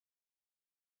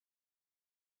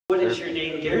What is your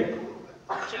name, dear?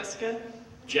 Jessica?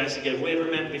 Jessica. Have we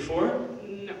ever met before?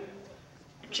 No.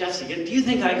 Jessica, do you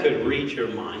think I could read your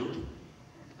mind?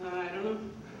 I don't know.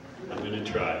 I'm going to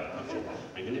try. Okay.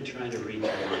 I'm going to try to read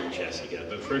your mind, Jessica.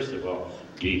 But first of all,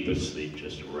 deep asleep.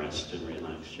 Just rest and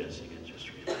relax, Jessica.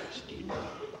 Just relax deep.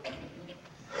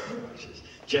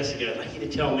 Jessica, I'd like you to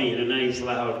tell me in a nice,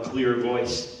 loud, clear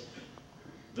voice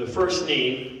the first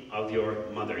name of your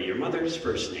mother's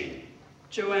first name.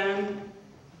 Joanne?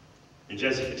 And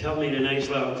Jessica, tell me in a nice,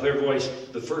 loud, clear voice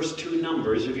the first two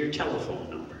numbers of your telephone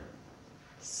number.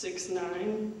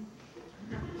 69?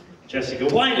 Jessica,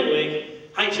 wide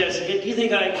awake. Hi, Jessica. Do you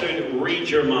think I could read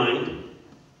your mind?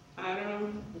 I don't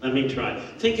know. Let me try.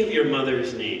 Think of your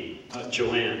mother's name.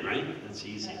 Joanne, right? That's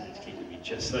easy. That's going to be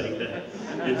just like that.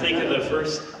 And think of the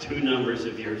first two numbers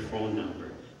of your phone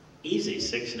number. Easy,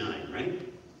 69, right?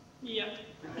 Yep.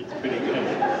 It's pretty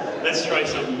good. Let's try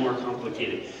something more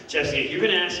complicated. Jessica, you're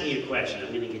going to ask me a question. I'm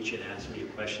going to get you to ask me a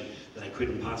question that I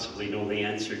couldn't possibly know the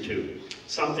answer to.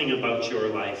 Something about your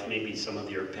life, maybe some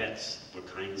of your pets, what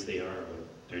kinds they are, what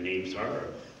their names are, or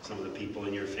some of the people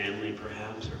in your family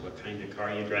perhaps, or what kind of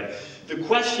car you drive. The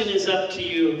question is up to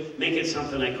you. Make it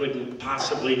something I couldn't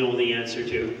possibly know the answer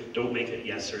to. Don't make it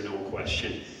yes or no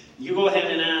question. You go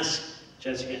ahead and ask,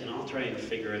 Jessica, and I'll try and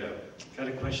figure it out. Got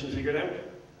a question figured out?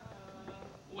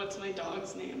 What's my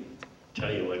dog's name?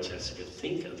 Tell you what, Jessica,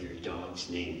 think of your dog's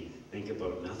name. Think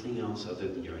about nothing else other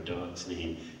than your dog's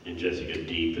name. And Jessica,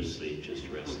 deep asleep, just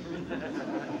rest.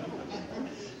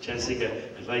 Jessica,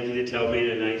 I'd like you to tell me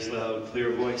in a nice, loud,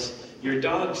 clear voice your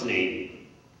dog's name.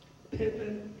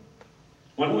 Pippin.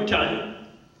 One more time.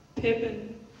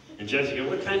 Pippin. And Jessica,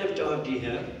 what kind of dog do you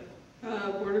have?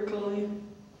 Border Collie.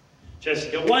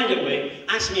 Jessica, wide awake.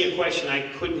 Ask me a question I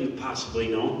couldn't possibly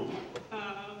know.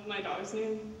 My dog's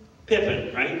name?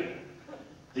 Pippin, right?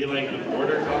 Do you like a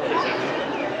border collie? Is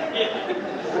that right?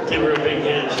 Yeah. Give her a big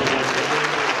hand.